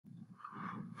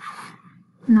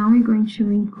Now we're going to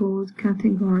encode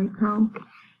categorical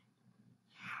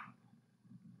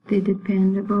the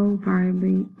dependable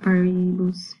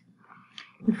variables.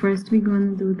 The first we're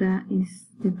going to do that is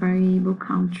the variable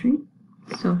country.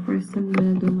 So first I'm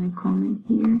going to do my comment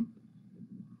here.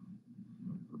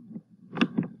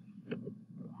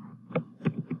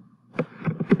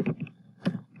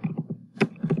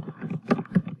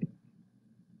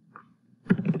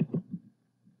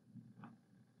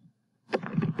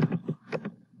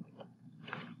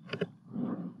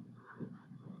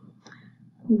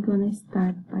 We're going to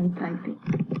start by typing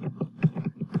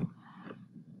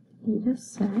data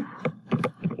set.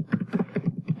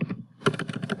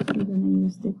 We're going to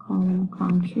use the column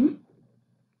country.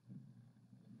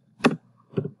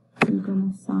 We're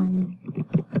going to assign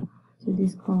to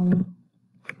this column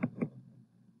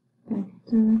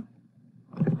vector.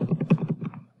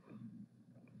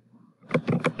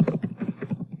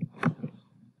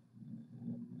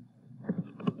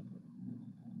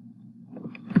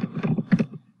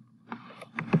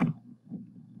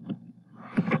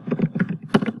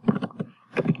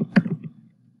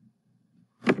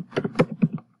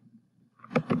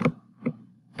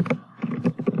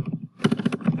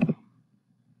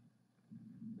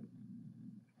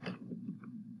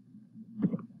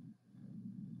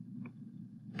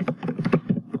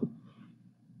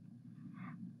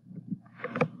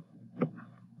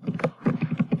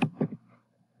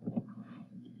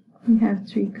 We have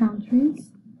 3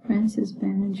 countries: France,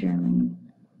 Spain, and Germany.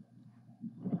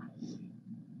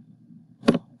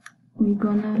 We're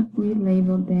gonna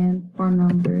relabel them for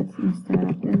numbers instead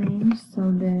of the names,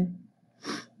 so that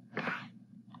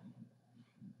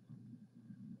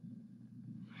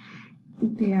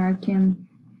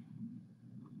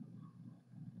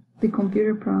the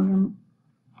computer program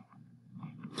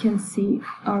can see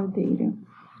our data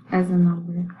as a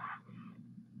number.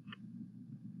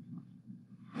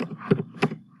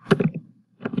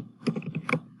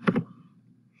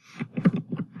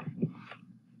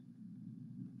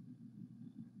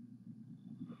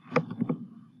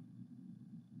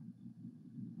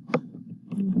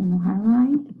 I'm going to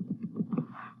highlight.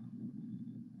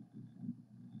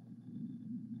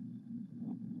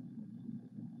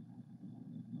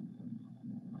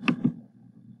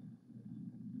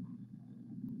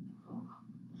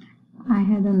 I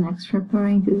had an extra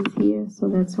parenthesis here, so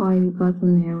that's why we got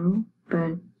an error,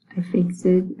 but I fixed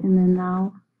it, and then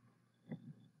now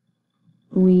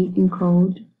we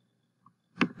encode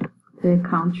the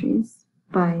countries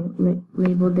by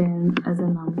label them as a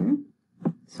number.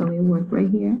 So we work right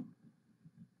here.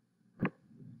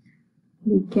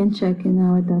 We can check in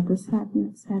our data set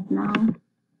now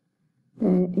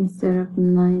that instead of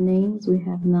 9 names, we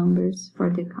have numbers for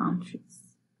the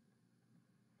countries.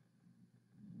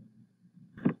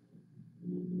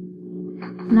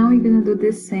 Now we're going to do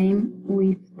the same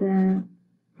with the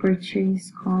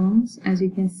purchase columns. As you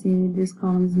can see, this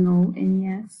column is no and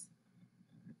yes.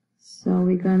 So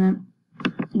we're going to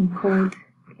encode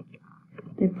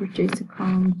the purchase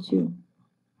column too.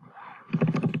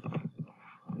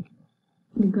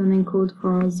 We're going to encode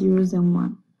for 0s and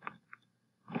 1.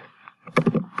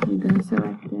 We're going to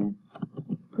select the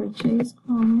purchase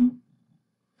column.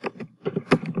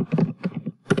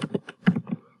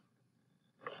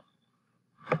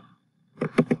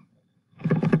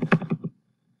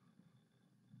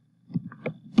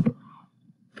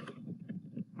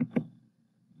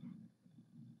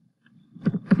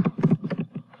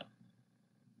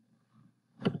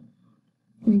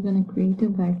 We're going to create a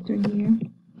vector here.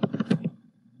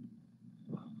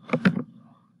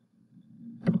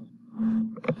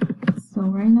 So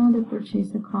right now the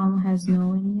purchaser column has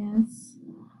no and yes.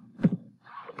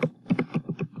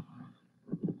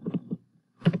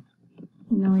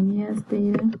 No and yes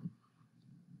data.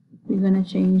 We're going to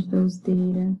change those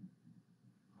data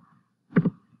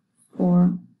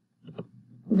for,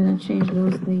 we're going to change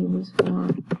those labels for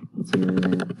 0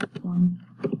 and 1.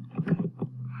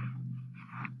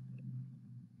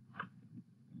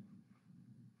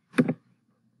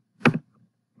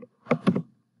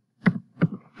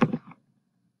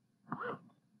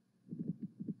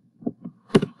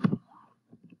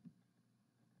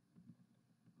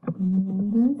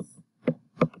 And this.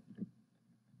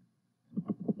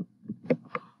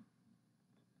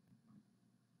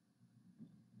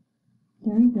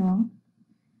 There we go.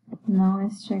 Now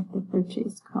let's check the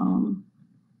purchase column.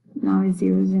 Now it's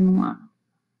 0s and 1.